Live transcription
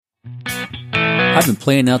I've been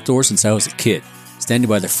playing outdoors since I was a kid, standing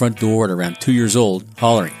by the front door at around 2 years old,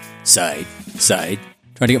 hollering, "Side, side,"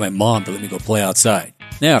 trying to get my mom to let me go play outside.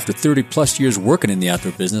 Now, after 30 plus years working in the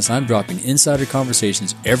outdoor business, I'm dropping insider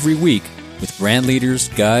conversations every week with brand leaders,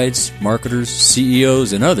 guides, marketers,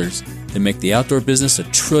 CEOs, and others that make the outdoor business a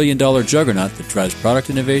trillion-dollar juggernaut that drives product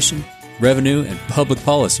innovation, revenue, and public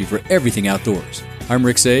policy for everything outdoors. I'm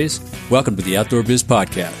Rick Sayes. Welcome to the Outdoor Biz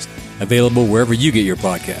Podcast, available wherever you get your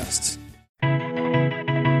podcasts.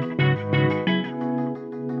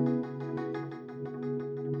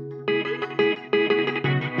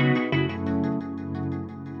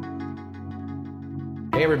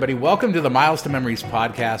 Hey everybody, welcome to the Miles to Memories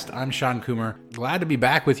podcast. I'm Sean Coomer. Glad to be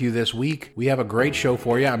back with you this week. We have a great show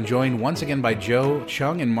for you. I'm joined once again by Joe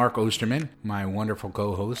Chung and Mark Osterman, my wonderful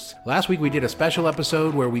co-hosts. Last week we did a special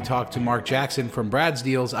episode where we talked to Mark Jackson from Brad's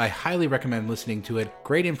Deals. I highly recommend listening to it.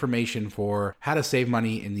 Great information for how to save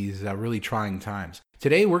money in these really trying times.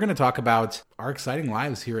 Today, we're going to talk about our exciting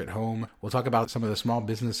lives here at home. We'll talk about some of the small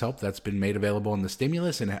business help that's been made available in the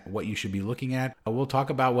stimulus and what you should be looking at. We'll talk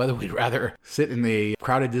about whether we'd rather sit in a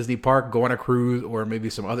crowded Disney park, go on a cruise, or maybe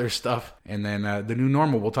some other stuff. And then the new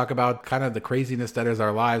normal. We'll talk about kind of the craziness that is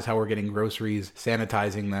our lives, how we're getting groceries,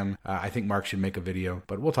 sanitizing them. I think Mark should make a video,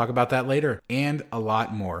 but we'll talk about that later and a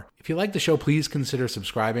lot more. If you like the show, please consider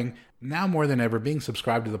subscribing. Now more than ever, being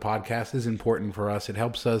subscribed to the podcast is important for us. It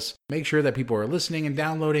helps us make sure that people are listening and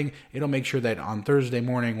downloading. It'll make sure that on Thursday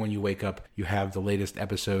morning when you wake up, you have the latest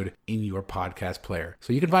episode in your podcast player.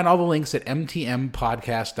 So you can find all the links at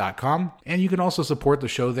mtmpodcast.com, and you can also support the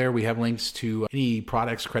show there. We have links to any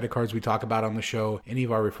products, credit cards we talk about on the show, any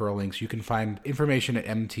of our referral links. You can find information at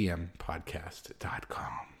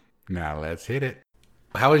mtmpodcast.com. Now let's hit it.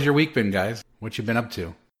 How has your week been, guys? What you been up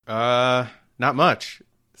to? Not much.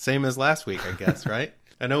 Same as last week, I guess, right?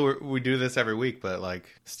 I know we do this every week, but like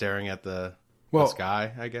staring at the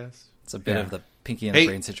sky, I guess. It's a bit of the Pinky and the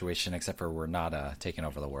Brain situation, except for we're not taking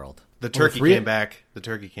over the world. The turkey came back. The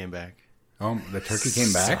turkey came back. Oh, the turkey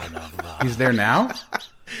came back? He's there now?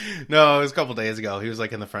 No, it was a couple days ago. He was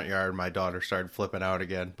like in the front yard. My daughter started flipping out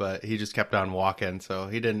again, but he just kept on walking, so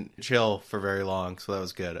he didn't chill for very long, so that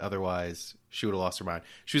was good. Otherwise, she would have lost her mind.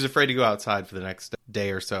 She was afraid to go outside for the next day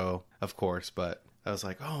or so, of course, but I was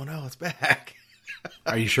like, oh no, it's back.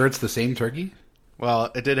 Are you sure it's the same turkey?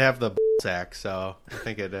 Well, it did have the sack, so I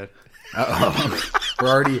think it did.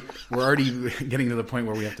 We're already getting to the point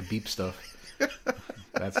where we have to beep stuff.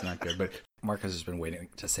 That's not good, but Marcus has been waiting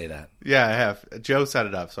to say that. Yeah, I have. Joe set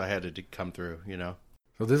it up, so I had to come through, you know.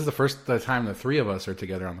 So this is the first time the three of us are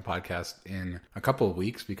together on the podcast in a couple of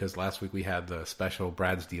weeks, because last week we had the special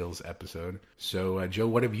Brad's Deals episode. So, Joe,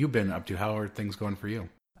 what have you been up to? How are things going for you?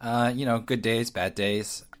 Good days, bad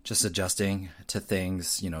days, just adjusting to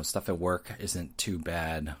things. Stuff at work isn't too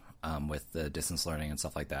bad with the distance learning and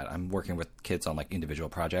stuff like that. I'm working with kids on like individual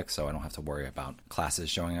projects, so I don't have to worry about classes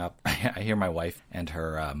showing up. I hear my wife and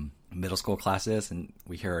her middle school classes, and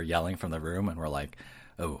we hear her yelling from the room, and we're like,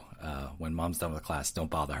 when mom's done with the class, don't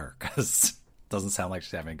bother her, because it doesn't sound like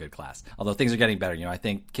she's having a good class. Although things are getting better. I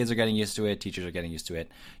think kids are getting used to it. Teachers are getting used to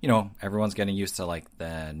it. Everyone's getting used to like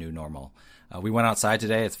the new normal. We went outside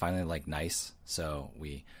today. It's finally like nice. So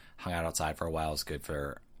we hung out outside for a while. It's good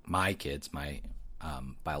for my kids, my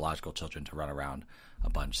biological children, to run around a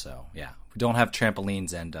bunch. So yeah, we don't have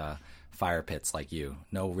trampolines and fire pits like you.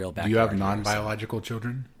 No real backyard. Do you have non-biological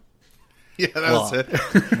children? Yeah, that's it.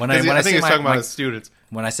 When I think he's talking about his students.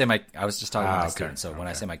 When I say I was just talking about my students. So when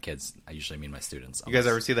I say my kids, I usually mean my students. You guys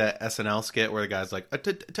ever see that SNL skit where the guy's like,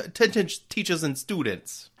 attention teachers and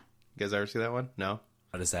students? You guys ever see that one? No?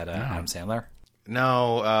 What is that, Adam Sandler?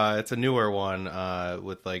 No, it's a newer one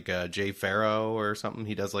with like Jay Farrow or something.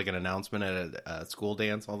 He does like an announcement at a school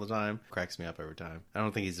dance all the time. Cracks me up every time. I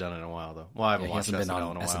don't think he's done it in a while, though. Well, I haven't watched SNL in a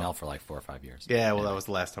while. He hasn't been on SNL for like 4 or 5 years. Yeah, well, that was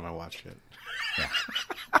the last time I watched it. Yeah.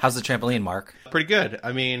 How's the trampoline, Mark? Pretty good.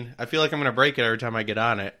 I mean, I feel like I'm going to break it every time I get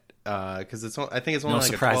on it. Because I think it's only no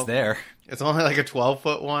like surprise a 12, there. It's only like a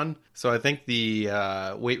 12-foot one, so I think the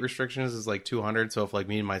weight restrictions is like 200. So if like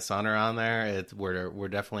me and my son are on there, we're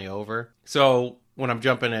definitely over. So when I'm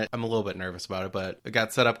jumping it, I'm a little bit nervous about it, but it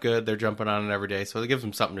got set up good. They're jumping on it every day, so it gives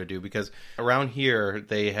them something to do. Because around here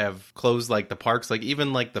they have closed like the parks, like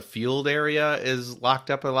even like the field area is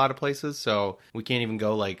locked up at a lot of places, so we can't even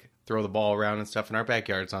go like throw the ball around and stuff. In our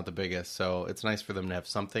backyard's not the biggest, so it's nice for them to have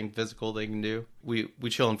something physical they can do. We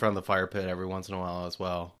chill in front of the fire pit every once in a while as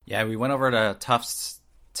well. Yeah, we went over to Tufts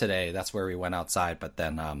today. That's where we went outside, but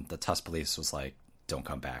then the Tufts police was like, don't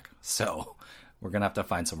come back. So we're going to have to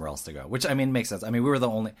find somewhere else to go, which, I mean, makes sense. I mean,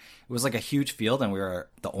 it was like a huge field and we were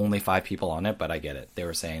the only 5 people on it, but I get it. They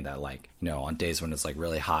were saying that, like, you know, on days when it's like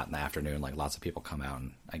really hot in the afternoon, like lots of people come out,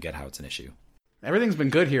 and I get how it's an issue. Everything's been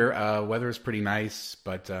good here. Weather is pretty nice,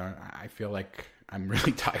 but I feel like I'm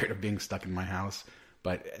really tired of being stuck in my house.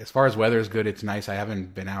 But as far as weather is good, it's nice. I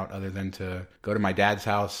haven't been out other than to go to my dad's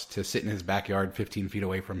house, to sit in his backyard 15 feet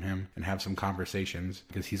away from him and have some conversations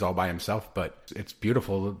because he's all by himself. But it's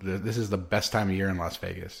beautiful. This is the best time of year in Las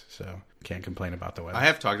Vegas, so can't complain about the weather. I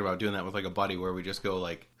have talked about doing that with like a buddy where we just go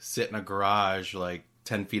like sit in a garage like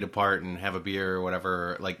 10 feet apart and have a beer or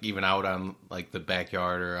whatever, like even out on like the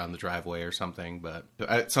backyard or on the driveway or something. But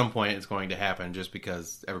at some point it's going to happen just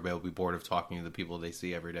because everybody will be bored of talking to the people they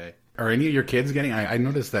see every day. Are any of your kids getting... I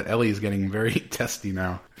noticed that Ellie is getting very testy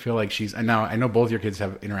now. I feel like she's... Now, I know both your kids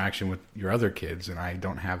have interaction with your other kids, and I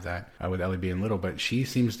don't have that with Ellie being little, but she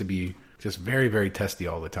seems to be just very, very testy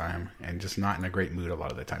all the time and just not in a great mood a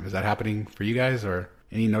lot of the time. Is that happening for you guys, or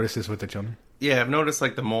any notices with the children? Yeah, I've noticed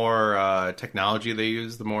like the more technology they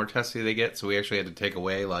use, the more testy they get. So we actually had to take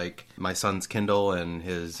away like my son's Kindle and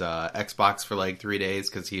his Xbox for like 3 days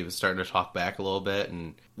because he was starting to talk back a little bit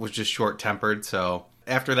and was just short-tempered. So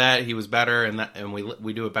after that, he was better, and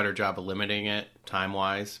we do a better job of limiting it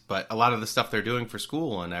time-wise. But a lot of the stuff they're doing for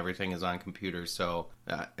school and everything is on computers. So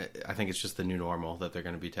I think it's just the new normal that they're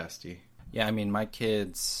going to be testy. Yeah, I mean, my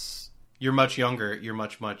kids... You're much younger. You're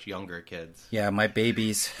much younger kids. Yeah, my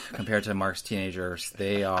babies, compared to Mark's teenagers,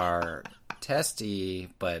 they are testy,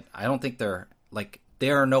 but I don't think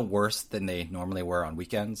they are no worse than they normally were on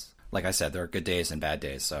weekends. Like I said, there are good days and bad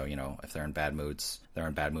days. So, you know, if they're in bad moods, they're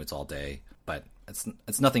in bad moods all day. But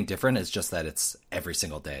it's nothing different. It's just that it's every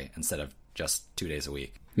single day instead of just 2 days a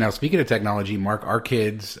week. Now, speaking of technology, Mark, our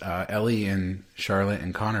kids, Ellie and Charlotte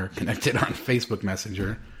and Connor, connected on Facebook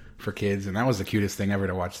Messenger for kids, and that was the cutest thing ever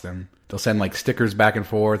to watch them. They'll send like stickers back and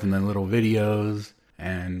forth and then little videos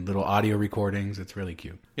and little audio recordings. It's really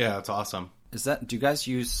cute. Yeah, it's awesome. Do you guys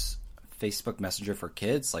use Facebook Messenger for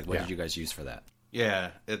kids? Like, what Yeah. did you guys use for that? Yeah,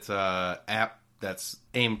 it's a app that's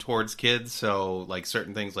aimed towards kids, so like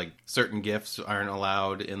certain things, like certain gifts aren't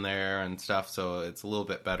allowed in there and stuff, so it's a little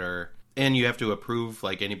bit better. And you have to approve,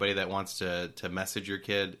 like anybody that wants to message your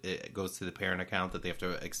kid, it goes to the parent account that they have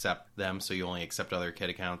to accept them, so you only accept other kid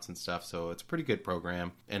accounts and stuff, so it's a pretty good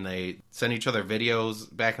program. And they send each other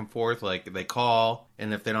videos back and forth, like they call,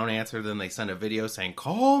 and if they don't answer, then they send a video saying,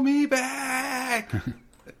 "Call me back!"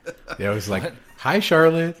 They always like, "Hi,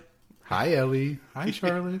 Charlotte. Hi, Ellie. Hi,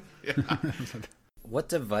 Charlotte." What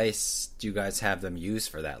device do you guys have them use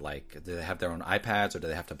for that? Like, do they have their own iPads or do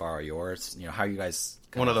they have to borrow yours? You know, how are you guys...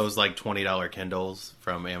 One of those like $20 Kindles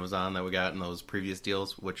from Amazon that we got in those previous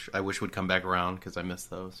deals, which I wish would come back around because I missed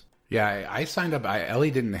those. Yeah, I signed up.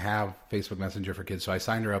 Ellie didn't have Facebook Messenger for kids, so I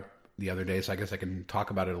signed her up the other day, so I guess I can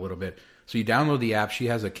talk about it a little bit. So you download the app. She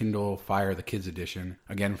has a Kindle Fire, the kids edition,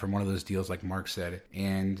 again, from one of those deals like Mark said.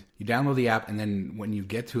 And you download the app, and then when you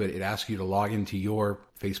get to it, it asks you to log into your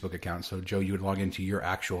Facebook account. So, Joe, you would log into your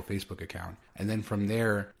actual Facebook account. And then from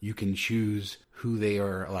there, you can choose who they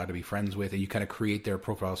are allowed to be friends with, and you kind of create their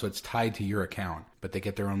profile. So it's tied to your account, but they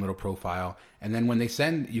get their own little profile. And then when they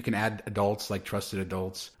send, you can add adults, like trusted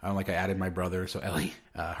adults. Like I added my brother, so Ellie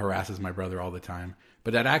harasses my brother all the time.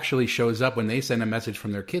 But that actually shows up when they send a message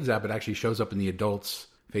from their kids app. It actually shows up in the adults'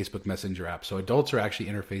 Facebook Messenger app. So adults are actually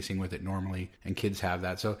interfacing with it normally, and kids have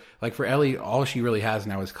that. So like for Ellie, all she really has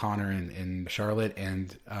now is Connor and Charlotte,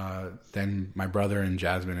 and then my brother and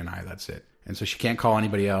Jasmine and I. That's it. And so she can't call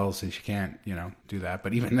anybody else, and she can't, do that.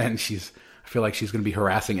 But even then, I feel like she's going to be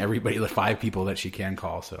harassing everybody, the 5 people that she can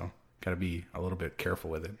call. So got to be a little bit careful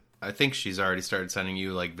with it. I think she's already started sending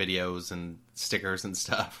you like videos and stickers and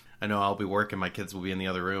stuff. I know I'll be working, my kids will be in the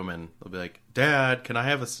other room, and they'll be like, "Dad, can I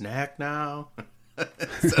have a snack now?"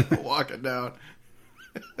 Instead of walking down.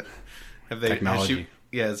 Technology.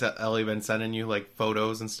 Has Ellie been sending you like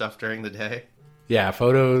photos and stuff during the day? Yeah,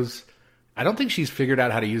 photos. I don't think she's figured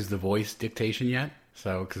out how to use the voice dictation yet.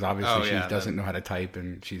 So, because obviously she doesn't know how to type,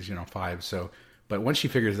 and she's 5. So, but once she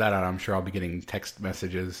figures that out, I'm sure I'll be getting text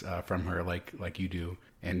messages from her like you do.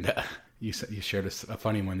 And you shared a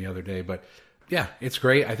funny one the other day. But yeah, it's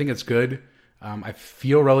great. I think it's good. I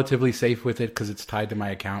feel relatively safe with it because it's tied to my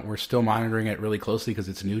account. We're still monitoring it really closely because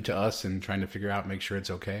it's new to us and trying to figure out, make sure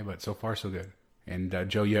it's okay. But so far, so good. And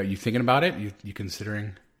Joe, you thinking about it? You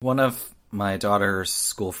considering? One of my daughter's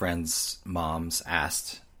school friends' moms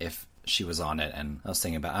asked if she was on it, and I was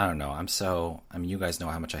thinking about, I don't know, you guys know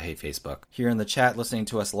how much I hate Facebook. Here in the chat, listening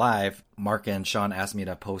to us live, Mark and Sean asked me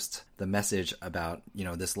to post the message about,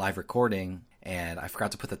 this live recording, and I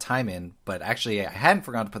forgot to put the time in, but actually I hadn't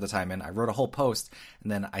forgotten to put the time in. I wrote a whole post,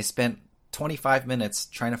 and then I spent 25 minutes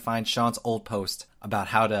trying to find Sean's old post about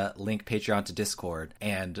how to link Patreon to Discord,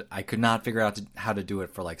 and I could not figure out how to do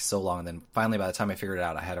it for like so long. And then finally, by the time I figured it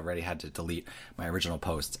out, I had already had to delete my original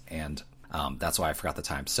post, and that's why I forgot the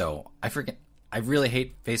time. So I really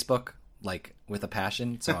hate Facebook, like with a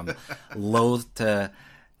passion. So I'm loath to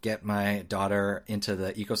get my daughter into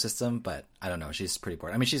the ecosystem, but I don't know. She's pretty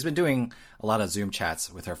bored. I mean, she's been doing a lot of Zoom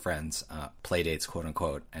chats with her friends, play dates, quote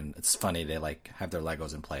unquote. And it's funny. They like have their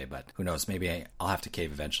Legos in play, but who knows? Maybe I'll have to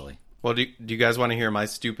cave eventually. Well, do you guys want to hear my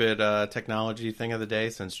stupid technology thing of the day,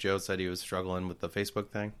 since Joe said he was struggling with the Facebook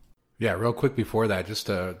thing? Yeah, real quick before that, just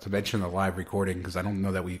to mention the live recording, because I don't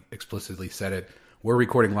know that we explicitly said it. We're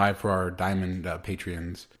recording live for our Diamond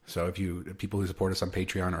Patreons. So if people who support us on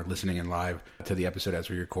Patreon are listening in live to the episode as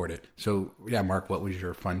we record it. So yeah, Mark, what was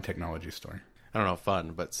your fun technology story? I don't know,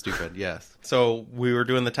 fun, but stupid, yes. So we were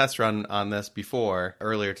doing the test run on this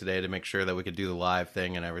earlier today, to make sure that we could do the live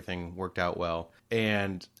thing and everything worked out well.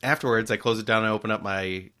 And afterwards, I close it down and open up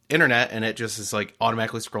my internet, and it just is like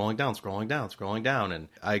automatically scrolling down. And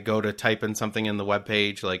I go to type in something in the web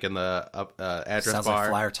page, like in the address Sounds bar. like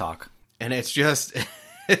Flyer Talk. And it's just,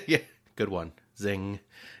 yeah, good one, zing.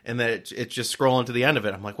 And then it's just scrolling to the end of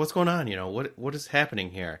it. I'm like, what's going on? What is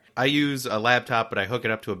happening here? I use a laptop, but I hook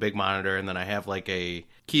it up to a big monitor, and then I have like a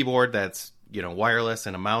keyboard that's, wireless,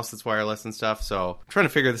 and a mouse that's wireless and stuff. So I'm trying to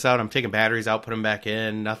figure this out. I'm taking batteries out, put them back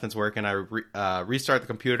in. Nothing's working. I restart the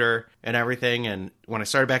computer and everything. And when I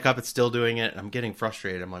started back up, it's still doing it. I'm getting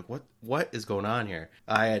frustrated. I'm like, what is going on here?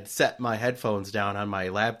 I had set my headphones down on my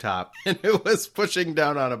laptop, and it was pushing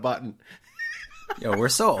down on a button. Yo, we're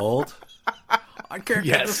so old. I can't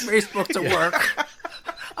get this Facebook to work.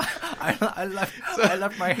 I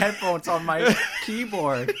left my headphones on my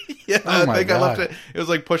keyboard. Yeah, oh my I think God. I left it. It was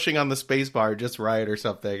like pushing on the space bar just right or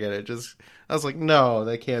something, and I was like, no,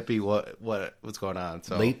 that can't be what's going on.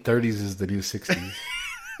 So Late 30s is the new 60s.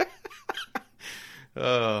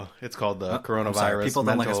 Oh, it's called the coronavirus. I'm sorry. People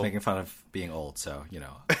don't like us making fun of being old, so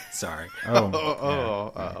sorry. All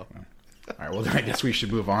right, well, I guess we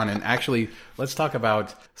should move on. And actually, let's talk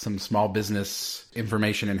about some small business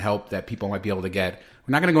information and help that people might be able to get.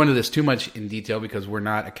 We're not going to go into this too much in detail because we're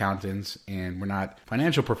not accountants and we're not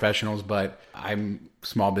financial professionals, but I'm a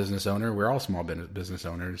small business owner. We're all small business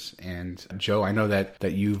owners. And Joe, I know that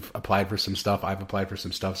you've applied for some stuff. I've applied for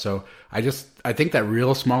some stuff. So I think that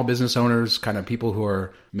real small business owners, kind of people who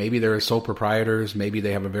are, maybe they're sole proprietors, maybe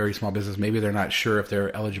they have a very small business, maybe they're not sure if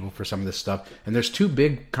they're eligible for some of this stuff. And there's two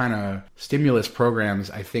big kind of stimulus programs,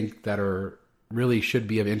 I think, that really should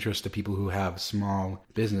be of interest to people who have small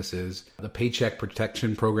businesses. The Paycheck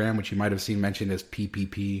Protection Program, which you might have seen mentioned as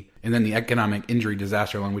PPP, and then the Economic Injury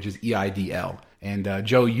Disaster Loan, which is EIDL. And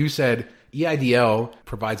Joe, you said EIDL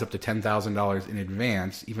provides up to $10,000 in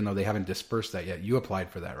advance, even though they haven't dispersed that yet. You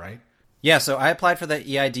applied for that, right? Yeah, so I applied for the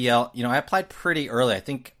EIDL. I applied pretty early. I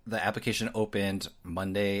think the application opened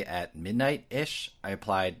Monday at midnight-ish. I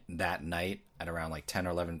applied that night at around like 10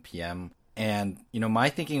 or 11 p.m. And, my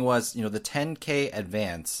thinking was, the 10K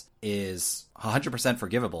advance is 100%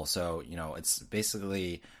 forgivable. So,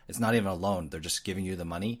 it's not even a loan. They're just giving you the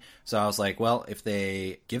money. So I was like, well, if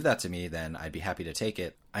they give that to me, then I'd be happy to take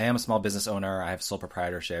it. I am a small business owner. I have sole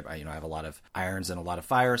proprietorship. I have a lot of irons and a lot of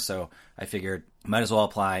fires. So I figured might as well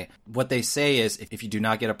apply. What they say is if you do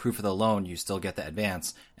not get approved for the loan, you still get the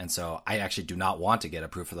advance. And so I actually do not want to get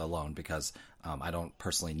approved for the loan because I don't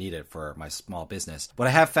personally need it for my small business. What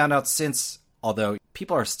I have found out since, although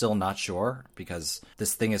people are still not sure because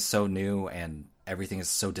this thing is so new and everything is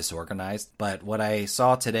so disorganized. But what I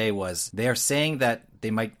saw today was they are saying that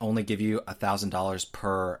they might only give you $1,000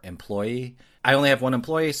 per employee. I only have one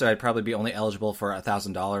employee, so I'd probably be only eligible for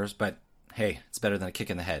 $1,000. But hey, it's better than a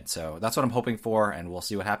kick in the head. So that's what I'm hoping for, and we'll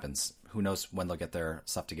see what happens. Who knows when they'll get their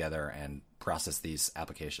stuff together and process these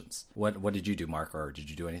applications. What did you do, Mark, or did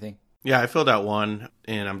you do anything? Yeah, I filled out one,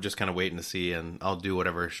 and I'm just kind of waiting to see, and I'll do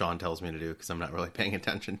whatever Sean tells me to do because I'm not really paying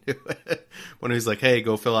attention to it. When he's like, hey,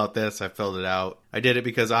 go fill out this, I filled it out. I did it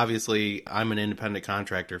because obviously I'm an independent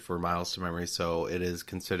contractor for Miles to Memory, so it is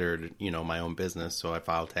considered, my own business, so I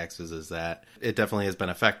file taxes as that. It definitely has been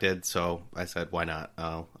affected, so I said, why not?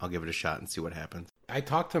 I'll give it a shot and see what happens. I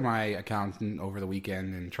talked to my accountant over the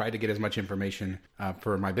weekend and tried to get as much information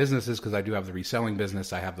for my businesses because I do have the reselling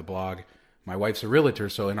business, I have the blog. My wife's a realtor,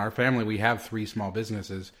 so in our family, we have 3 small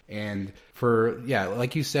businesses. And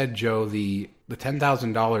like you said, Joe, the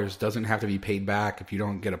 $10,000 doesn't have to be paid back if you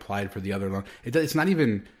don't get applied for the other loan. It's not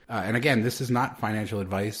even, and again, this is not financial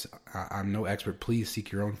advice. I'm no expert. Please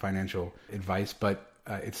seek your own financial advice. But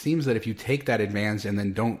it seems that if you take that advance and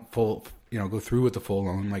then don't go through with the full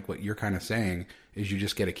loan, like what you're kind of saying, is you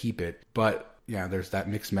just get to keep it. But yeah, there's that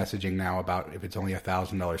mixed messaging now about if it's only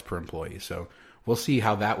 $1,000 per employee. So we'll see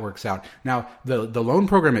how that works out. Now, the loan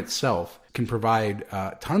program itself can provide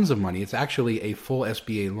tons of money. It's actually a full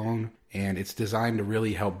SBA loan, and it's designed to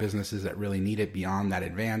really help businesses that really need it beyond that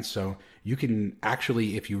advance. So you can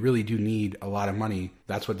actually, if you really do need a lot of money,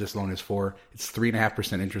 that's what this loan is for. It's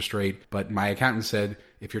 3.5% interest rate. But my accountant said,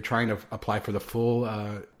 if you're trying to apply for the full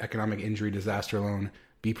economic injury disaster loan,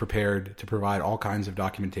 be prepared to provide all kinds of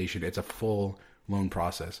documentation. It's a full loan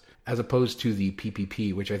process, as opposed to the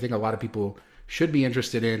PPP, which I think a lot of people should be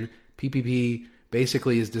interested in. PPP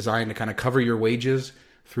basically is designed to kind of cover your wages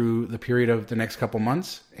through the period of the next couple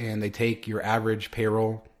months, and they take your average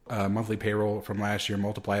payroll, monthly payroll from last year,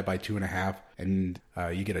 multiply it by 2.5, and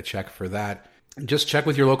you get a check for that. Just check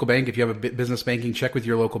with your local bank. If you have a business banking, check with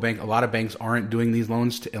your local bank. A lot of banks aren't doing these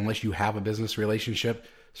loans unless you have a business relationship,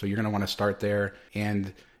 so you're going to want to start there.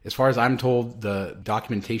 And as far as I'm told, the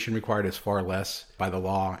documentation required is far less by the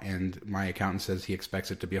law, and my accountant says he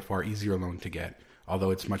expects it to be a far easier loan to get,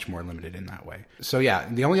 although it's much more limited in that way. So yeah,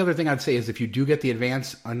 the only other thing I'd say is if you do get the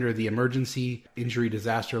advance under the emergency injury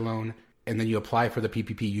disaster loan, and then you apply for the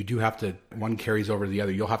PPP, you do have to, one carries over to the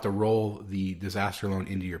other. You'll have to roll the disaster loan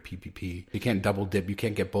into your PPP. You can't double dip. You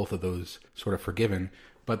can't get both of those sort of forgiven.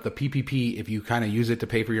 But the PPP, if you kind of use it to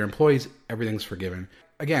pay for your employees, everything's forgiven.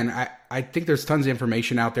 Again, I think there's tons of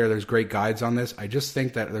information out there. There's great guides on this. I just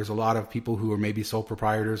think that there's a lot of people who are maybe sole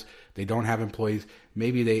proprietors. They don't have employees.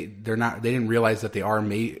 Maybe they didn't realize that they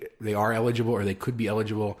are eligible, or they could be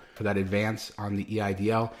eligible for that advance on the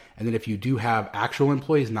EIDL. And then if you do have actual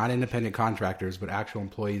employees, not independent contractors, but actual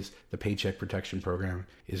employees, the Paycheck Protection Program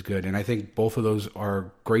is good. And I think both of those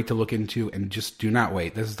are great to look into, and just do not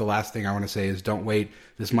wait. This is the last thing I want to say is don't wait.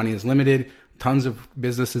 This money is limited. Tons of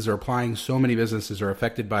businesses are applying. So many businesses are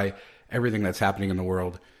affected by everything that's happening in the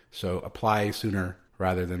world. So apply sooner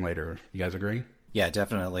rather than later. You guys agree? Yeah,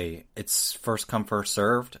 definitely. It's first come, first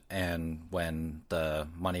served. And when the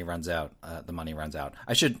money runs out, the money runs out.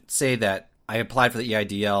 I should say that I applied for the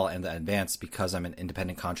EIDL and the advance because I'm an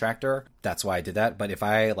independent contractor. That's why I did that. But if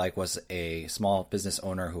I was a small business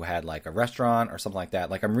owner who had a restaurant or something like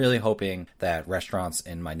that, I'm really hoping that restaurants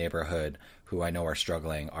in my neighborhood who I know are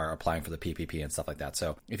struggling are applying for the PPP and stuff like that.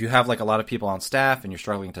 So if you have a lot of people on staff and you're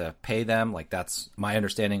struggling to pay them, that's my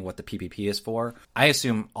understanding what the PPP is for. I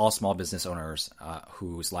assume all small business owners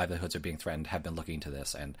whose livelihoods are being threatened have been looking to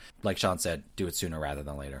this. And like Sean said, do it sooner rather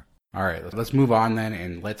than later. All right, let's move on then,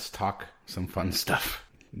 and let's talk some fun stuff.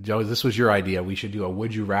 Joe, this was your idea. We should do a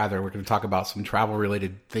Would You Rather. We're going to talk about some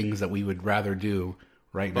travel-related things that we would rather do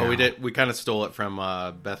right now. Well, we kind of stole it from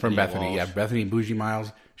Bethany. From Bethany, Walsh. yeah. Bethany Bougie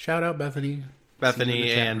Miles. Shout out, Bethany.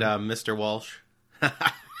 Bethany and Mr. Walsh.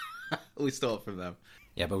 We stole it from them.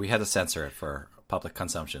 Yeah, but we had to censor it for public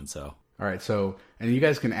consumption, so. All right, so, and you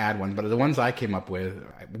guys can add one, but the ones I came up with,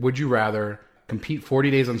 would you rather compete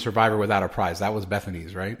 40 days on Survivor without a prize? That was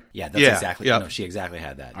Bethany's, right? Yeah, that's exactly. Yep. No, she exactly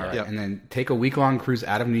had that. All right, Yep. and then take a week-long cruise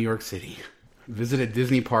out of New York City. Visit a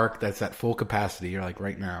Disney park that's at full capacity, you're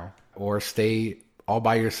right now. Or stay all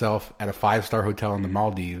by yourself at a 5-star hotel in the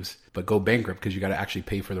Maldives, but go bankrupt because you got to actually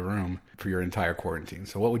pay for the room for your entire quarantine.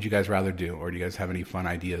 So what would you guys rather do? Or do you guys have any fun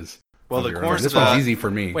ideas? Well, this one's easy for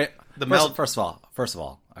me. Wait, first of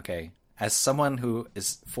all, okay. As someone who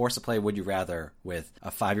is forced to play Would You Rather with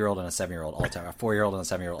a 5-year-old and a 7-year-old all the time, a 4-year-old and a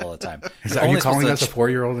 7-year-old all the time. Are you calling us a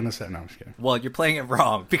 4-year-old and a 7? No, I'm just kidding. Well, you're playing it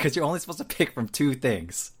wrong because you're only supposed to pick from 2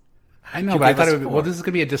 things. I know, but I thought this is going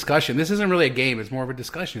to be a discussion. This isn't really a game. It's more of a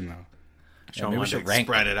discussion, though. Sean wanted to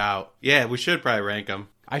spread it out. Yeah, we should probably rank them.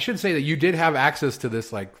 I should say that you did have access to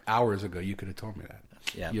this hours ago. You could have told me that.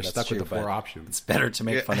 Yeah, you're stuck with the 4 options. It's better to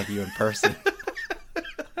make fun of you in person.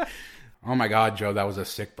 Oh my God, Joe, that was a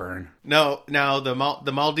sick burn. No, now the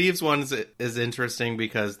Maldives one is interesting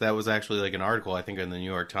because that was actually an article, I think, in the New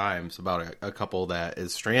York Times about a couple that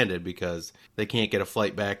is stranded because they can't get a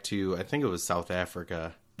flight back to, I think it was South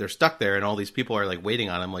Africa. They're stuck there, and all these people are waiting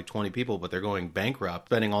on them, 20 people, but they're going bankrupt,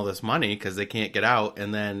 spending all this money because they can't get out.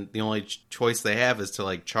 And then the only choice they have is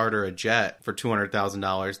to charter a jet for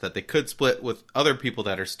 $200,000 that they could split with other people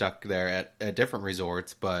that are stuck there at different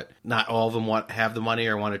resorts, but not all of them have the money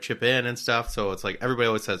or want to chip in and stuff. So it's everybody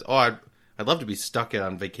always says, "Oh, I'd love to be stuck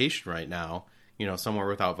on vacation right now, somewhere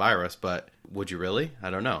without virus," but would you really? I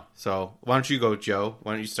don't know. So why don't you go, Joe?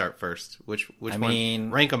 Why don't you start first? Which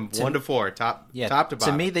one? Rank them 1 to 4, top to bottom.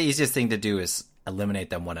 To me, the easiest thing to do is eliminate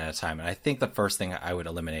them one at a time. And I think the first thing I would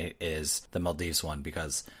eliminate is the Maldives one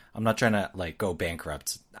because I'm not trying to go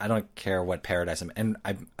bankrupt. I don't care what paradise I'm in. And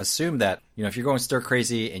I assume that, if you're going stir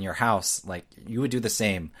crazy in your house, you would do the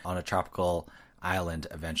same on a tropical island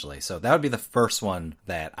eventually. So that would be the first one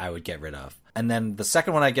that I would get rid of. And then the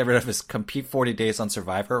second one I get rid of is compete 40 days on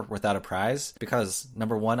Survivor without a prize, because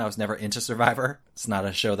number one, I was never into Survivor. It's not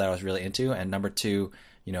a show that I was really into. And number two,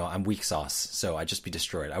 I'm weak sauce, so I'd just be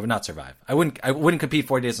destroyed. I would not survive. I wouldn't compete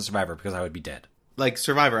 40 days on Survivor because I would be dead. Like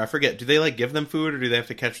Survivor, I forget. Do they like give them food or do they have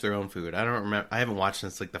to catch their own food? I don't remember. I haven't watched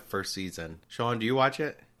since like the first season. Sean, do you watch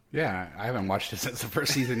it? Yeah, I haven't watched it since the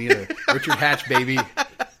first season either. Richard Hatch, baby.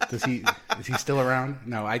 Is he still around?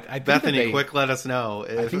 No, I think Bethany, quick, let us know.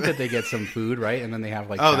 I think that they get some food, right? And then they have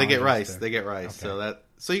like they get rice. They get rice. Okay.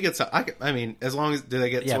 So you get some. I mean, as long as do they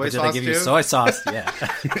get soy sauce too? Yeah, but do they give you soy sauce? Yeah,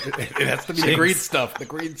 it has to be the green stuff. The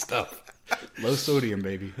green stuff. Low sodium,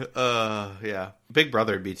 baby. Yeah. Big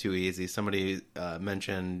Brother would be too easy. Somebody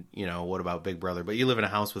mentioned, what about Big Brother? But you live in a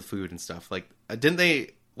house with food and stuff. Like,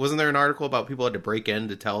 wasn't there an article about people had to break in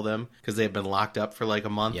to tell them because they had been locked up for like a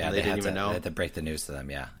month and they didn't even know? They had to break the news to them,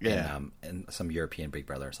 yeah. In some European Big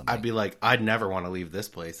Brother or something. I'd be like, I'd never want to leave this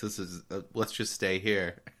place. This is, let's just stay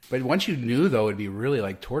here. But once you knew, though, it'd be really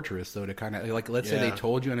like torturous, though, to kind of, like, let's say they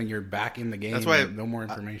told you and then you're back in the game. That's why no more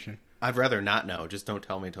information. I'd rather not know. Just don't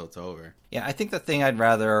tell me until it's over. Yeah, I think the thing I'd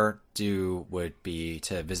rather do would be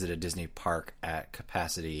to visit a Disney park at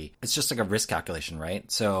capacity. It's just like a risk calculation,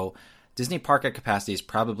 right? So Disney park at capacity is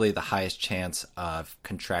probably the highest chance of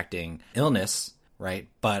contracting illness, right?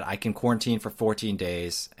 But I can quarantine for 14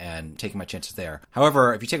 days and take my chances there.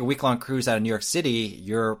 However, if you take a week-long cruise out of New York City,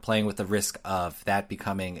 you're playing with the risk of that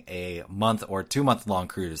becoming a month or 2-month-long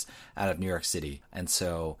cruise out of New York City. And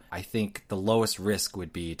so I think the lowest risk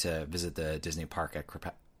would be to visit the Disney park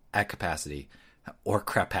at capacity. Or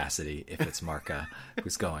crapacity if it's Marka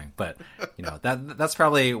who's going. But, that's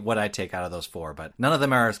probably what I take out of those four. But none of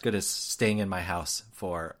them are as good as staying in my house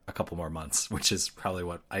for a couple more months, which is probably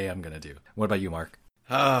what I am going to do. What about you, Mark?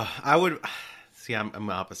 I would... See, I'm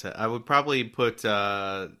opposite. I would probably put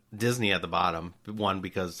Disney at the bottom. One,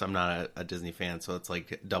 because I'm not a Disney fan, so it's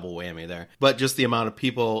like double whammy there. But just the amount of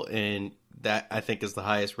people in... that I think is the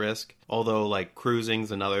highest risk. Although, like,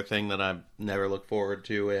 cruising's another thing that I've never looked forward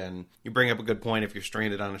to. And you bring up a good point. If you're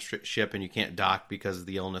stranded on a ship and you can't dock because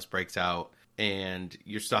the illness breaks out and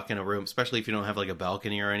you're stuck in a room, especially if you don't have, like, a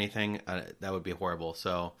balcony or anything, that would be horrible.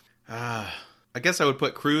 So, I guess I would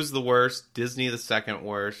put cruise the worst, Disney the second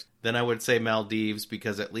worst. Then I would say Maldives,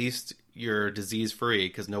 because at least you're disease-free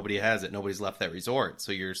because nobody has it. Nobody's left that resort,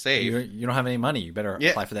 so you're safe. You don't have any money. You better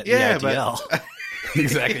apply for that EIDL. But...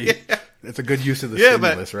 Exactly. Yeah. It's a good use of the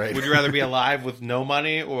stimulus, right? Would you rather be alive with no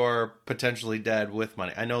money or potentially dead with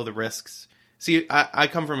money? I know the risks. See, I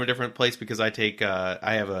come from a different place because I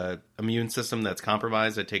have a immune system that's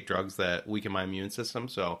compromised. I take drugs that weaken my immune system,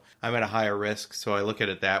 so I'm at a higher risk. So I look at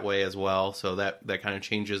it that way as well. So that kind of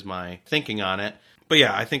changes my thinking on it. But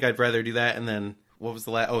yeah, I think I'd rather do that. And then what was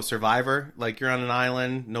the last? Oh, Survivor. Like, you're on an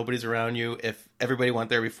island, nobody's around you. If everybody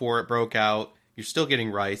went there before it broke out, you're still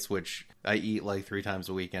getting rice, which I eat like 3 times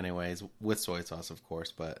a week anyways, with soy sauce, of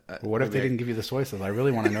course. But what if they didn't give you the soy sauce? I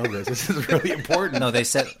really want to know this. This is really important. No,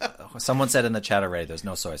 someone said in the chat already, there's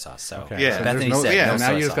no soy sauce. So okay. Yeah, so Bethany said no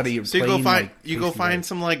now you just got to eat. So you go find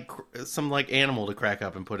some animal to crack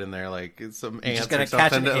up and put in there, like some ants. You're just gonna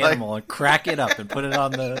catch an animal and crack it up and put it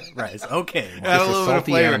on the rice. Okay, add a little bit of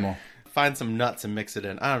flavor. Animal. Find some nuts and mix it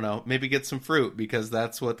in. I don't know. Maybe get some fruit, because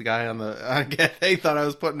that's what the guy on the they thought I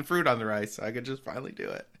was putting fruit on the rice. So I could just finally do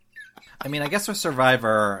it. I mean, I guess with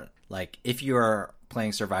Survivor, like, if you're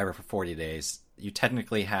playing Survivor for 40 days, you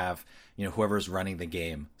technically have, whoever's running the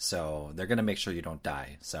game. So they're going to make sure you don't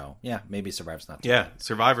die. So, yeah, maybe Survivor's not too bad.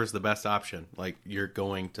 Survivor's the best option. Like, you're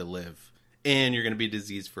going to live. And you're going to be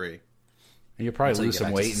disease-free. And you'll probably lose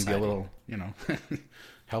some weight and be a little,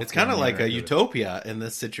 It's kind of like a utopia in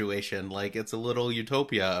this situation. Like, it's a little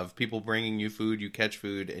utopia of people bringing you food, you catch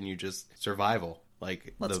food, and you just survival.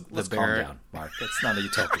 Like, let's calm down, Mark. It's not a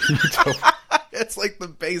utopia. It's like the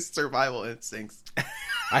base survival instincts.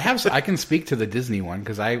 I can speak to the Disney one,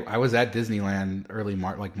 because I was at Disneyland early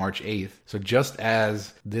March 8th. So just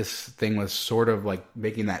as this thing was sort of like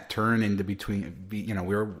making that turn into between, we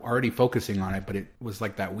were already focusing on it, but it was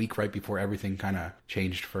like that week right before everything kind of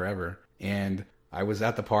changed forever. And I was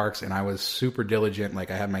at the parks and I was super diligent.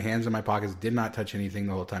 Like, I had my hands in my pockets, did not touch anything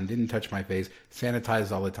the whole time, didn't touch my face,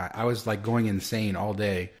 sanitized all the time. I was like going insane all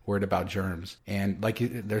day, worried about germs. And like,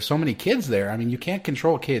 there's so many kids there. I mean, you can't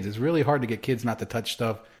control kids. It's really hard to get kids not to touch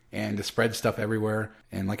stuff and to spread stuff everywhere.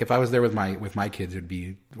 And like, if I was there with my kids, it'd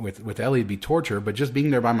be with Ellie, it'd be torture. But just being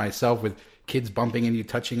there by myself with kids bumping into you,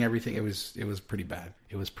 touching everything, it was pretty bad.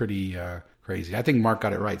 It was pretty crazy. I think Mark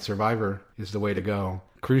got it right. Survivor is the way to go.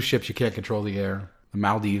 Cruise ships, you can't control the air. The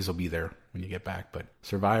Maldives will be there when you get back. But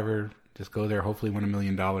Survivor, just go there, hopefully win $1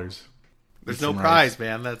 million. There's no prize,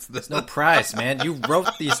 man. That's No prize, man. You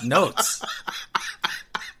wrote these notes.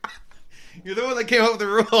 You're the one that came up with the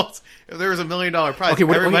rules. If there was $1 million prize, Okay,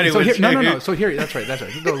 everybody so would. here, no. So here, that's right.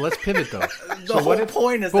 No, let's pivot though. The whole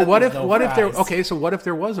point is. But that what there's if? no What if there? prize. Okay, so what if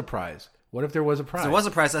there was a prize? What if there was a prize? If there was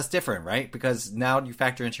a prize, that's different, right? Because now you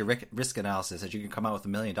factor into your risk analysis that you can come out with $1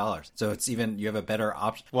 million. So it's even you have a better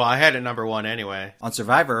option Well, I had it number 1 anyway. on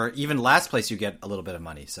Survivor. Even last place, you get a little bit of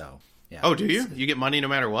money. So yeah. Oh, do you? You get money no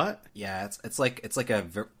matter what? Yeah, it's like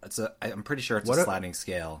I'm pretty sure it's What a if- sliding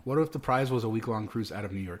scale. What if the prize was a week-long cruise out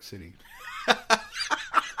of New York City? All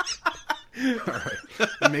right.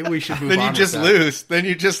 Then maybe we should move on. Then you just with that. lose. Then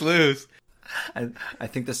you just lose. I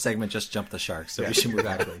think this segment just jumped the shark, so we should move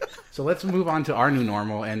back. Exactly. So let's move on to our new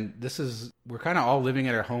normal, and we're kind of all living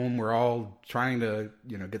at our home. We're all trying to,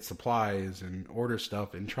 get supplies and order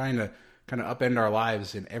stuff and trying to kind of upend our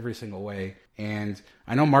lives in every single way. And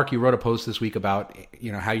I know, Mark, you wrote a post this week about,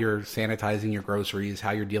 how you're sanitizing your groceries,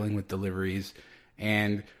 how you're dealing with deliveries.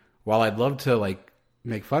 And while I'd love to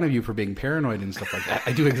make fun of you for being paranoid and stuff like that,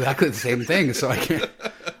 I do exactly the same thing. So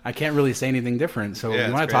I can't really say anything different. So Yeah,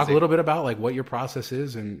 you want it's to talk a crazy. little bit about what your process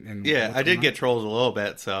is and Yeah, what's I did going get trolled a little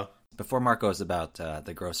bit, so. Before Mark goes about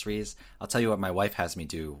the groceries, I'll tell you what my wife has me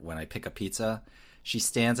do when I pick a pizza. She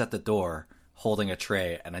stands at the door holding a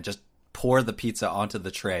tray, and I just pour the pizza onto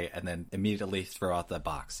the tray and then immediately throw out the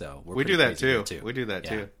box. So We do that too. We do that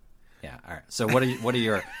too. Yeah. All right. So what are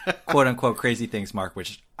your quote unquote crazy things, Mark?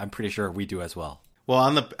 Which I'm pretty sure we do as well. Well,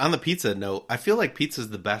 on the pizza note, I feel like pizza is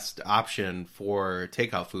the best option for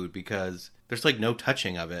takeout food because there's no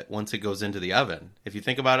touching of it once it goes into the oven. If you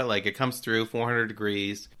think about it, it comes through 400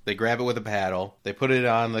 degrees, they grab it with a paddle, they put it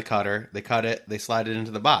on the cutter, they cut it, they slide it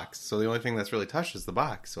into the box. So the only thing that's really touched is the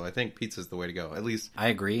box. So I think pizza is the way to go. At least I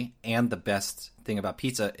agree. And the best thing about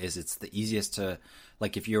pizza is it's the easiest to,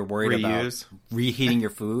 if you're worried Reuse. about reheating your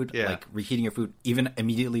food, Yeah. reheating your food even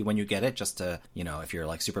immediately when you get it, just to, if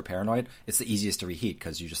you're super paranoid, it's the easiest to reheat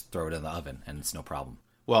because you just throw it in the oven and it's no problem.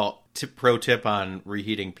 Well, pro tip on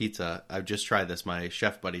reheating pizza. I've just tried this. My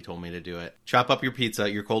chef buddy told me to do it. Chop up your pizza,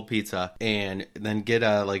 your cold pizza, and then get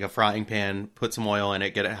a frying pan, put some oil in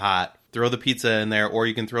it, get it hot. Throw the pizza in there, or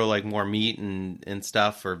you can throw more meat and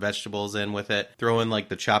stuff or vegetables in with it. Throw in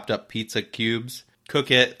the chopped up pizza cubes. Cook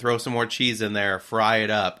it, throw some more cheese in there, fry it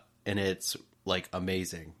up, and it's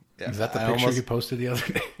amazing. Is that the picture you posted the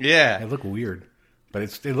other day? Yeah. It looked weird, but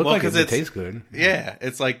it looked like it tastes good. Yeah,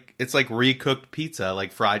 it's like recooked pizza,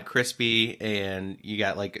 fried crispy, and you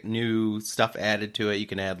got new stuff added to it. You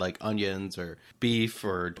can add onions or beef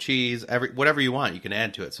or cheese, whatever you want, you can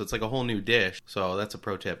add to it. So it's a whole new dish. So that's a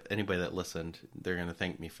pro tip. Anybody that listened, they're gonna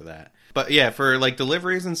thank me for that. But yeah, for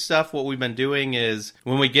deliveries and stuff, what we've been doing is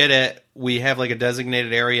when we get it, we have a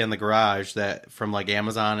designated area in the garage that from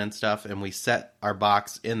Amazon and stuff, and we set our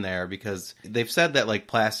box in there because they've said that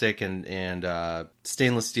plastic and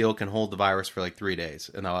stainless steel can hold the virus for 3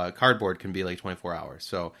 days, and cardboard can be 24 hours.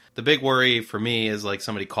 So the big worry for me is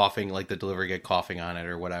somebody coughing, the delivery guy coughing on it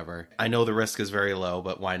or whatever. I know the risk is very low,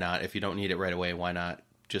 but why not? If you don't need it right away, why not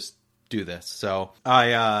just do this? So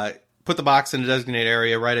I put the box in a designated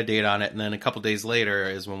area, write a date on it, and then a couple days later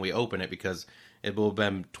is when we open it because it will have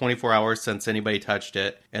been 24 hours since anybody touched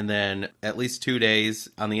it, and then at least 2 days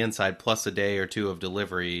on the inside, plus a day or two of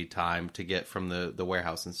delivery time to get from the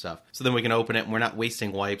warehouse and stuff. So then we can open it, and we're not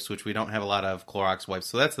wasting wipes, which we don't have a lot of Clorox wipes.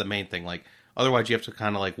 So that's the main thing. Otherwise, you have to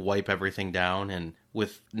kind of wipe everything down, and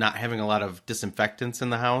with not having a lot of disinfectants in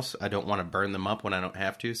the house, I don't want to burn them up when I don't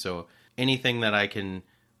have to. So anything that I can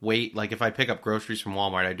wait, if I pick up groceries from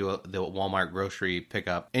Walmart, I do the Walmart grocery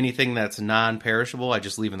pickup. Anything that's non-perishable, I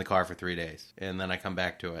just leave in the car for 3 days, and then I come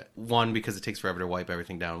back to it. One, because it takes forever to wipe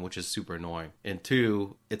everything down, which is super annoying. And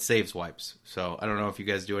two, it saves wipes. So I don't know if you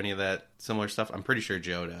guys do any of that similar stuff. I'm pretty sure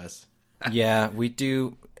Joe does. Yeah, we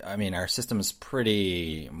do. I mean, our system is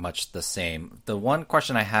pretty much the same. The one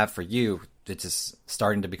question I have for you, it's just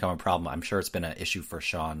starting to become a problem. I'm sure it's been an issue for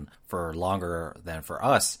Sean for longer than for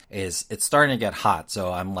us, is it's starting to get hot.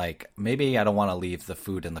 So I'm maybe I don't want to leave the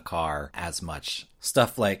food in the car as much.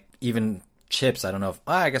 Stuff even chips. I don't know if,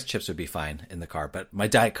 I guess chips would be fine in the car, but my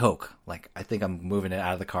Diet Coke, I think I'm moving it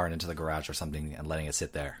out of the car and into the garage or something and letting it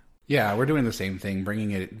sit there. Yeah, we're doing the same thing,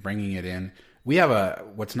 bringing it in. We have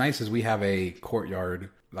what's nice is we have a courtyard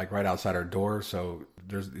right outside our door, so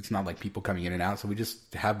it's not people coming in and out. So we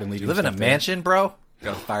just have been leaving. You live in a stuff there. mansion, bro?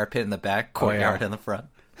 Got a fire pit in the back, courtyard yeah. in the front.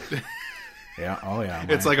 Yeah. Oh yeah.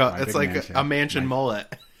 It's a mansion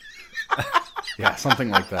mullet. Yeah, something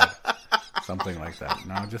like that. Something like that.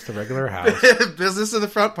 No, just a regular house. Business in the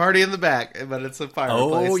front, party in the back, but it's a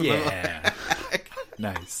fireplace. Oh in the yeah,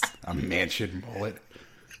 nice. A mansion mullet.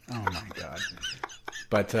 Oh my god.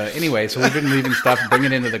 But anyway, so we've been leaving stuff,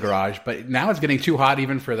 bringing it into the garage. But now it's getting too hot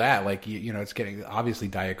even for that. Like, you know, it's getting, obviously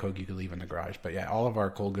Diet Coke you could leave in the garage. But yeah, all of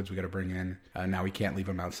our cold goods we got to bring in. Now we can't leave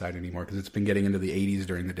them outside anymore because it's been getting into the 80s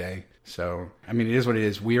during the day. So, I mean, it is what it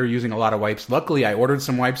is. We are using a lot of wipes. Luckily, I ordered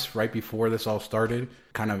some wipes right before this all started,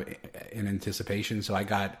 kind of in anticipation. So I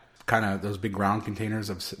got kind of those big round containers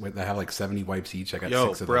that have like 70 wipes each. I got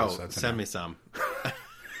 6 of those. So send me some.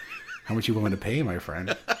 How much you willing to pay, my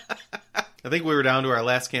friend? I think we were down to our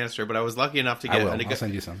last canister, but I was lucky enough to get... I'll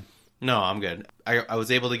send you some. No, I'm good. I was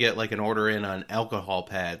able to get like an order in on alcohol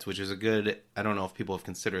pads, which is a good... I don't know if people have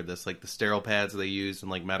considered this, like the sterile pads they use in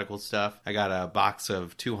like medical stuff. I got a box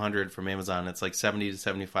of 200 from Amazon. It's like 70 to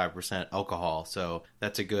 75% alcohol. So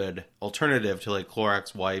that's a good alternative to like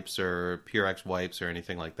Clorox wipes or Purex wipes or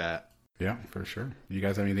anything like that. Yeah, for sure. You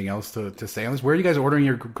guys have anything else to say on this? Where are you guys ordering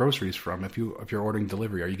your groceries from? If you're ordering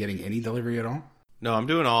delivery, are you getting any delivery at all? No, I'm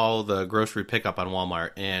doing all the grocery pickup on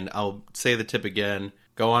Walmart, and I'll say the tip again.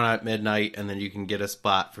 Go on at midnight, and then you can get a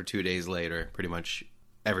spot for 2 days later, pretty much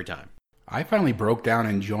every time. I finally broke down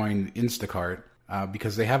and joined Instacart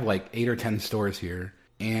because they have like 8 or 10 stores here.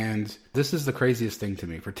 And this is the craziest thing to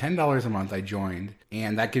me. For $10 a month, I joined,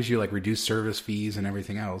 and that gives you like reduced service fees and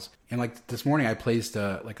everything else. And like this morning, I placed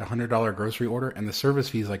like a $100 grocery order, and the service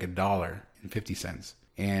fee is like $1.50,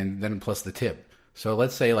 and then plus the tip. So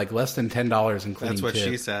let's say like less than $10, including That's what tip.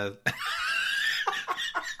 she said.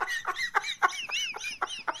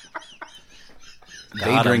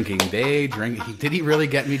 Day drinking. Did he really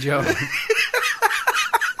get me, Joe?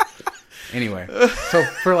 Anyway, so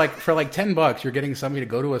for like $10, you're getting somebody to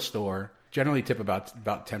go to a store, generally tip about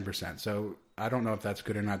 10%. So I don't know if that's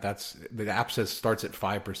good or not. The app says starts at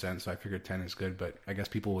 5%, so I figured 10 is good. But I guess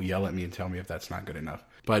people will yell at me and tell me if that's not good enough.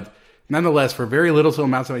 But nonetheless, for very little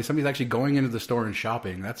amounts of money, somebody's actually going into the store and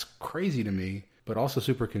shopping. That's crazy to me, but also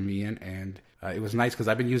super convenient. And it was nice because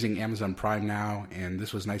I've been using Amazon Prime now, and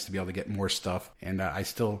this was nice to be able to get more stuff. And I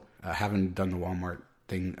still haven't done the Walmart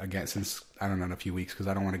thing again since, I don't know, in a few weeks because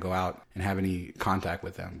I don't want to go out and have any contact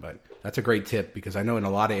with them. But that's a great tip because I know in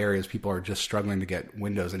a lot of areas people are just struggling to get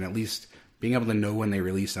windows, and at least being able to know when they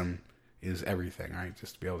release them is everything, right?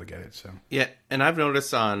 Just to be able to get it. So yeah, and I've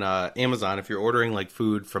noticed on Amazon, if you're ordering like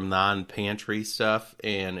food from non-pantry stuff,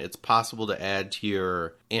 and it's possible to add to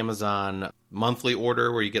your Amazon monthly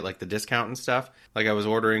order where you get like the discount and stuff. Like I was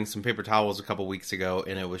ordering some paper towels a couple weeks ago,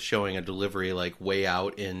 and it was showing a delivery like way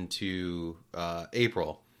out into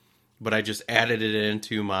April. But I just added it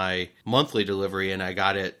into my monthly delivery, and I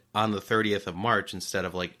got it on the 30th of March instead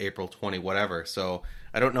of like April 20, whatever. So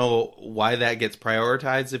I don't know why that gets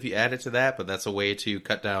prioritized if you add it to that, but that's a way to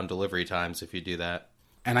cut down delivery times if you do that.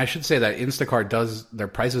 And I should say that Instacart their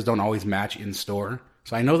prices don't always match in store.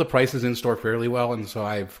 So I know the prices in store fairly well, and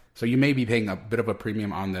so you may be paying a bit of a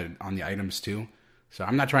premium on the items too. So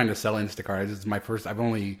I'm not trying to sell Instacart. This is my first. I've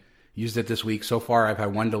only used it this week. So far, I've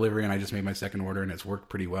had one delivery, and I just made my second order, and it's worked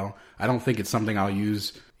pretty well. I don't think it's something I'll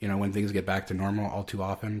use, when things get back to normal all too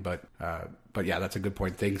often. But yeah, that's a good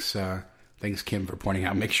point. Thanks, Kim, for pointing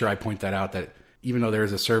out. Make sure I point that out, that even though there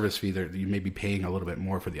is a service fee there, you may be paying a little bit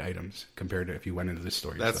more for the items compared to if you went into the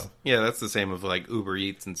store yourself. Yeah, that's the same with like Uber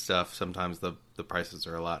Eats and stuff. Sometimes the prices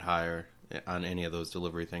are a lot higher on any of those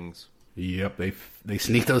delivery things. Yep, they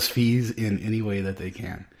sneak those fees in any way that they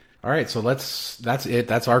can. All right, so that's it.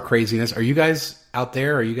 That's our craziness. Are you guys out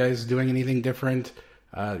there? Are you guys doing anything different?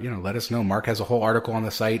 Let us know. Mark has a whole article on the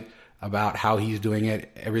site about how he's doing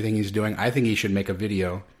it, everything he's doing. I think he should make a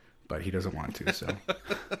video, but he doesn't want to. So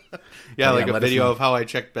yeah, a video of how I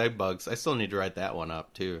check bed bugs. I still need to write that one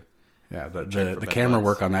up too. Yeah, the camera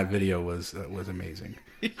work on that video was amazing.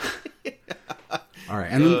 All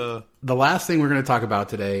right, and the last thing we're going to talk about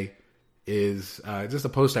today is just a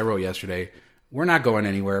post I wrote yesterday. We're not going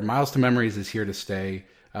anywhere. Miles to Memories is here to stay.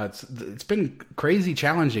 It's been crazy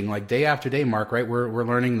challenging, like day after day, Mark, right? We're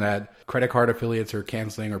learning that credit card affiliates are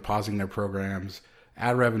canceling or pausing their programs.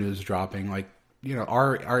 Ad revenue is dropping. Like,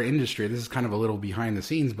 our industry, this is kind of a little behind the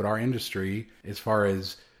scenes, but our industry, as far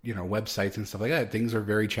as, websites and stuff like that, things are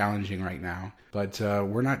very challenging right now. But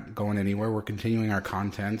we're not going anywhere. We're continuing our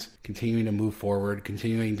content, continuing to move forward,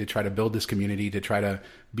 continuing to try to build this community, to try to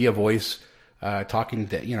be a voice, talking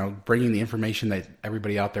to, bringing the information that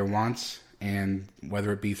everybody out there wants. And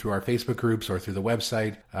whether it be through our Facebook groups or through the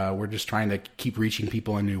website, we're just trying to keep reaching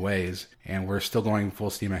people in new ways. And we're still going full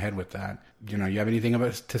steam ahead with that. You have anything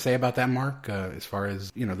to say about that, Mark, as far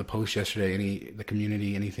as, the post yesterday, the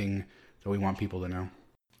community, anything that we want people to know?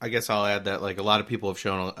 I guess I'll add that, a lot of people have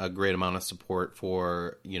shown a great amount of support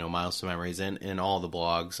for, Miles to Memories in all the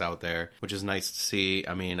blogs out there, which is nice to see.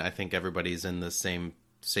 I mean, I think everybody's in the same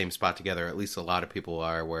spot together. At least a lot of people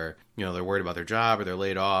are, where, they're worried about their job or they're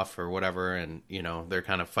laid off or whatever, and they're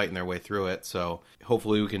kind of fighting their way through it. So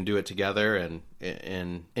hopefully we can do it together,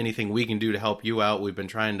 and anything we can do to help you out. We've been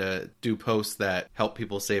trying to do posts that help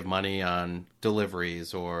people save money on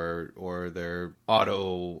deliveries or their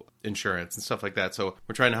auto insurance and stuff like that. So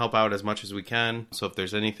we're trying to help out as much as we can. So if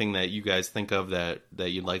there's anything that you guys think of that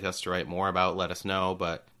you'd like us to write more about, let us know.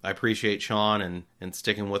 But I appreciate Sean and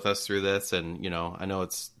sticking with us through this. And, I know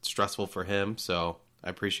it's stressful for him. So I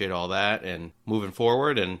appreciate all that and moving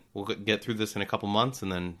forward. And we'll get through this in a couple months,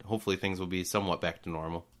 and then hopefully things will be somewhat back to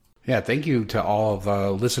normal. Yeah, thank you to all of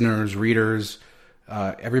the listeners, readers,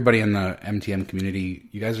 everybody in the MTM community.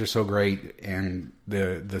 You guys are so great, and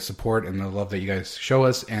the support and the love that you guys show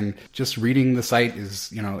us, and just reading the site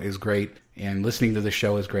is great, and listening to the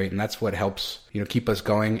show is great, and that's what helps keep us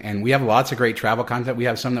going. And we have lots of great travel content. We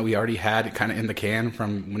have some that we already had kind of in the can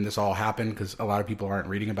from when this all happened, because a lot of people aren't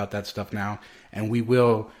reading about that stuff now, and we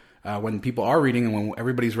will. When people are reading and when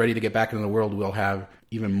everybody's ready to get back into the world, we'll have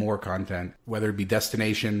even more content, whether it be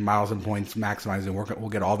destination, miles and points, maximizing. We'll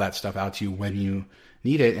get all that stuff out to you when you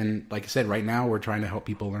need it. And like I said, right now we're trying to help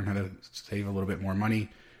people learn how to save a little bit more money,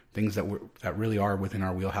 things that really are within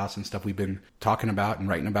our wheelhouse and stuff we've been talking about and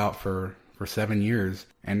writing about for 7 years.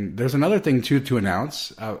 And there's another thing too to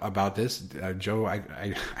announce about this, Joe.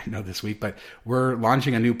 I know this week, but we're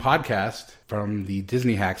launching a new podcast from the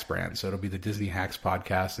Disney Hacks brand. So it'll be the Disney Hacks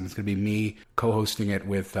podcast, and it's going to be me co-hosting it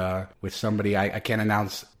with somebody. I can't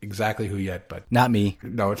announce exactly who yet, but Not me.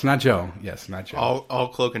 no, it's not Joe. Yes, not Joe. All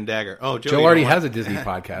Cloak and Dagger. Oh, Joe already has a Disney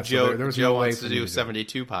podcast. Joe, so there was Joe no way wants for to me do do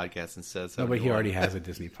 72 podcasts instead of 71. No, but he already has a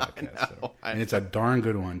Disney podcast, and it's a darn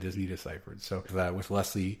good one, Disney Deciphered. So with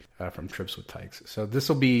Leslie from Trips with Tykes. So this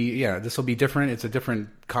will be different. It's a different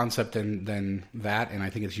concept than that, and I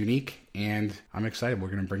think it's unique. And I'm excited. We're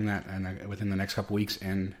going to bring that within the next couple weeks,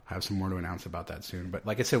 and have some more to announce about that soon. But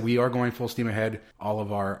like I said, we are going full steam ahead. All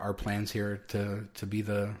of our plans here to be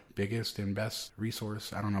the biggest and best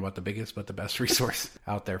resource. I don't know about the biggest, but the best resource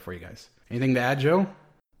out there for you guys. Anything to add, Joe?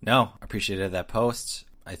 No, appreciated that post.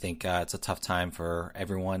 I think it's a tough time for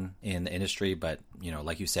everyone in the industry, but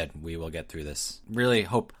like you said, we will get through this. Really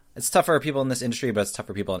hope it's tough for people in this industry, but it's tough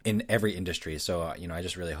for people in every industry. So I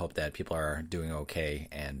just really hope that people are doing okay,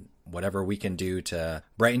 and whatever we can do to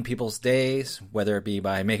brighten people's days, whether it be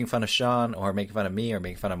by making fun of Sean or making fun of me or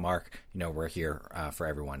making fun of Mark, we're here for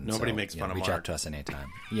everyone. Nobody makes fun of Mark. Reach out to us anytime.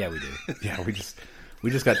 Yeah, we do. Yeah,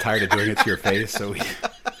 we just got tired of doing it to your face, so we.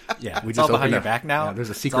 Yeah, we it's just all behind opened your back now. Yeah, there's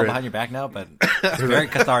a It's secret. all behind your back now, but it's very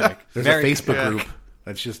cathartic. There's a Facebook group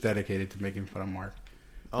that's just dedicated to making fun of Mark.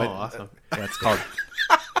 Oh, awesome. Yeah, it's called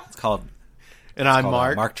And I'm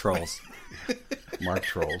Mark. Mark Trolls. Mark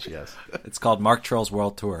Trolls, yes. It's called Mark Trolls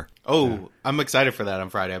World Tour. Oh, I'm excited for that on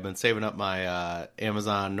Friday. I've been saving up my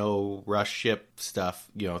Amazon no rush ship stuff,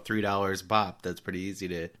 $3 pop. That's pretty easy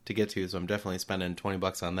to get to, so I'm definitely spending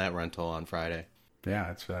 $20 on that rental on Friday.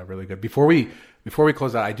 Yeah, it's really good. Before we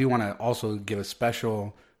close out, I do want to also give a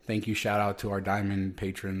special thank you shout out to our Diamond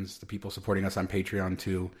patrons, the people supporting us on Patreon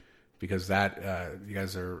too, because that you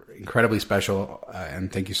guys are incredibly special,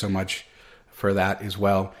 and thank you so much for that as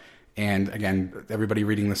well. And again, everybody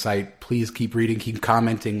reading the site, please keep reading, keep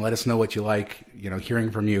commenting, let us know what you like.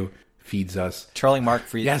 Hearing from you feeds us. Trolling Mark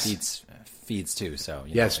Yes. feeds too. So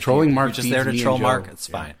Yes, trolling Mark You're just feeds there to me troll and Joe. Mark. It's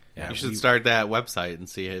Yeah. fine. Yeah. You should start that website and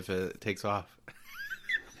see if it takes off.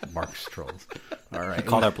 Mark's Trolls. All right. You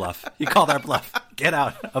called our bluff. You called our bluff. Get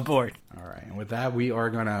out. Aboard. All right. And with that, we are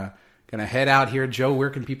gonna head out here. Joe, where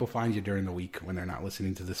can people find you during the week when they're not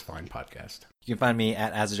listening to this fine podcast? You can find me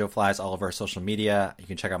at AsJoeFlies all over social media. You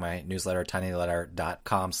can check out my newsletter,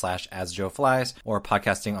 tinyletter.com/AsJoeFlies, or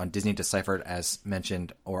podcasting on Disney Deciphered, as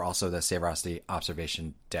mentioned, or also the Saverosity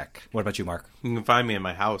Observation Deck. What about you, Mark? You can find me in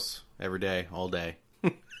my house every day, all day.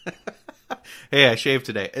 Hey, I shaved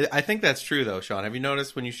today. I think that's true, though, Sean. Have you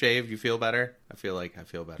noticed when you shave, you feel better? I feel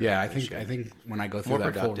better. Yeah, I think when I go through More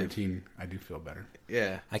that full productive. routine, I do feel better.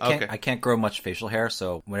 Yeah. I can't grow much facial hair,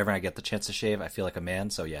 so whenever I get the chance to shave, I feel like a man.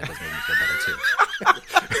 So yeah, it does make me feel better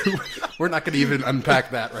too. We're not going to even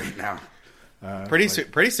unpack that right now.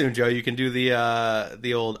 Pretty soon, Joe, you can do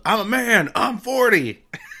the old, I'm a man, I'm 40.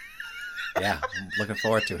 Yeah, I'm looking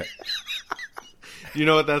forward to it. You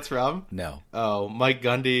know what that's from? No. Oh, Mike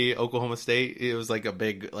Gundy, Oklahoma State. It was like a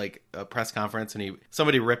big a press conference, and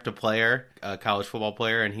somebody ripped a player, a college football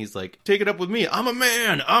player, and he's like, "Take it up with me. I'm a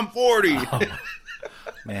man. I'm 40." Oh,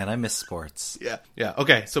 man, I miss sports. Yeah.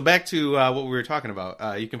 Okay, so back to what we were talking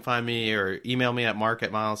about. You can find me or email me at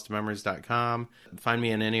mark@milestomemories.com. Find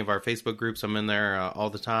me in any of our Facebook groups. I'm in there all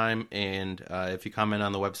the time, and if you comment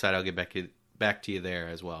on the website, I'll get back to you there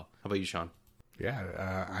as well. How about you, Sean?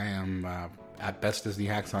 Yeah, I am at Best Disney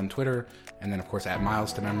Hacks on Twitter, and then of course at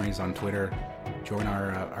Miles to Memories on Twitter. Join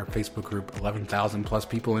our Facebook group, 11,000 plus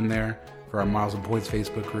people in there for our Miles and Boys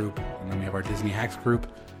Facebook group, and then we have our Disney Hacks group,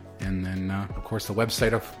 and then of course the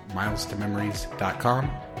website of milestomemories.com,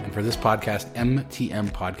 and for this podcast,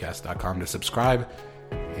 mtmpodcast.com to subscribe.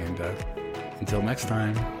 And until next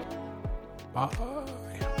time, bye.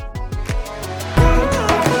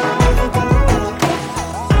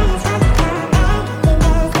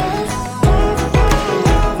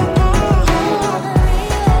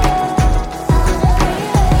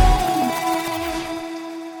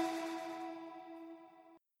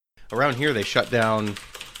 Around here, they shut down.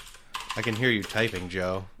 I can hear you typing,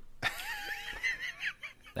 Joe.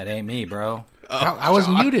 That ain't me, bro. I was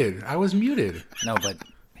muted. I was muted. No, but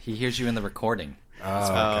he hears you in the recording.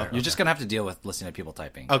 Okay. You're just gonna have to deal with listening to people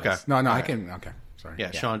typing. Okay. No, I can. Okay, sorry.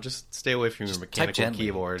 Yeah, Sean, just stay away from your Type mechanical gently.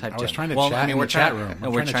 keyboard. Type I was gently. trying to well, chat I mean, in we're the chat trying, room. No,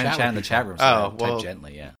 I'm we're trying to trying to chat chat in the with chat room. people. So Oh, well- type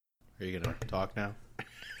gently, yeah. Are you going to talk now?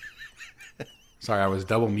 Sorry, I was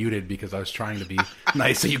double muted because I was trying to be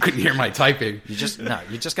nice so you couldn't hear my typing. You're just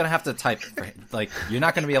gonna have to type. Like, you're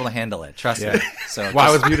not gonna be able to handle it. Trust Yeah. me. So Well, I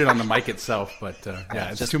just, was muted on the mic itself, but yeah,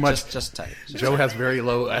 it's just too much. Just type. Joe has very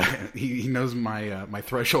low. He knows my my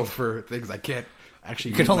threshold for things I can't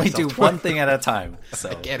actually. You can only do one thing at a time. So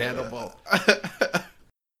I can't handle both.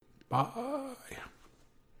 Bye.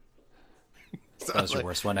 that was your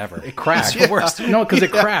worst one ever. It cracked. It's your worst. No, because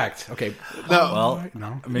it cracked. Okay. Well,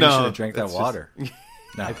 No. maybe No, you should have drank that that's just- water.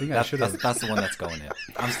 No, I think I should've. That's the one that's going in.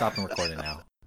 I'm stopping recording now.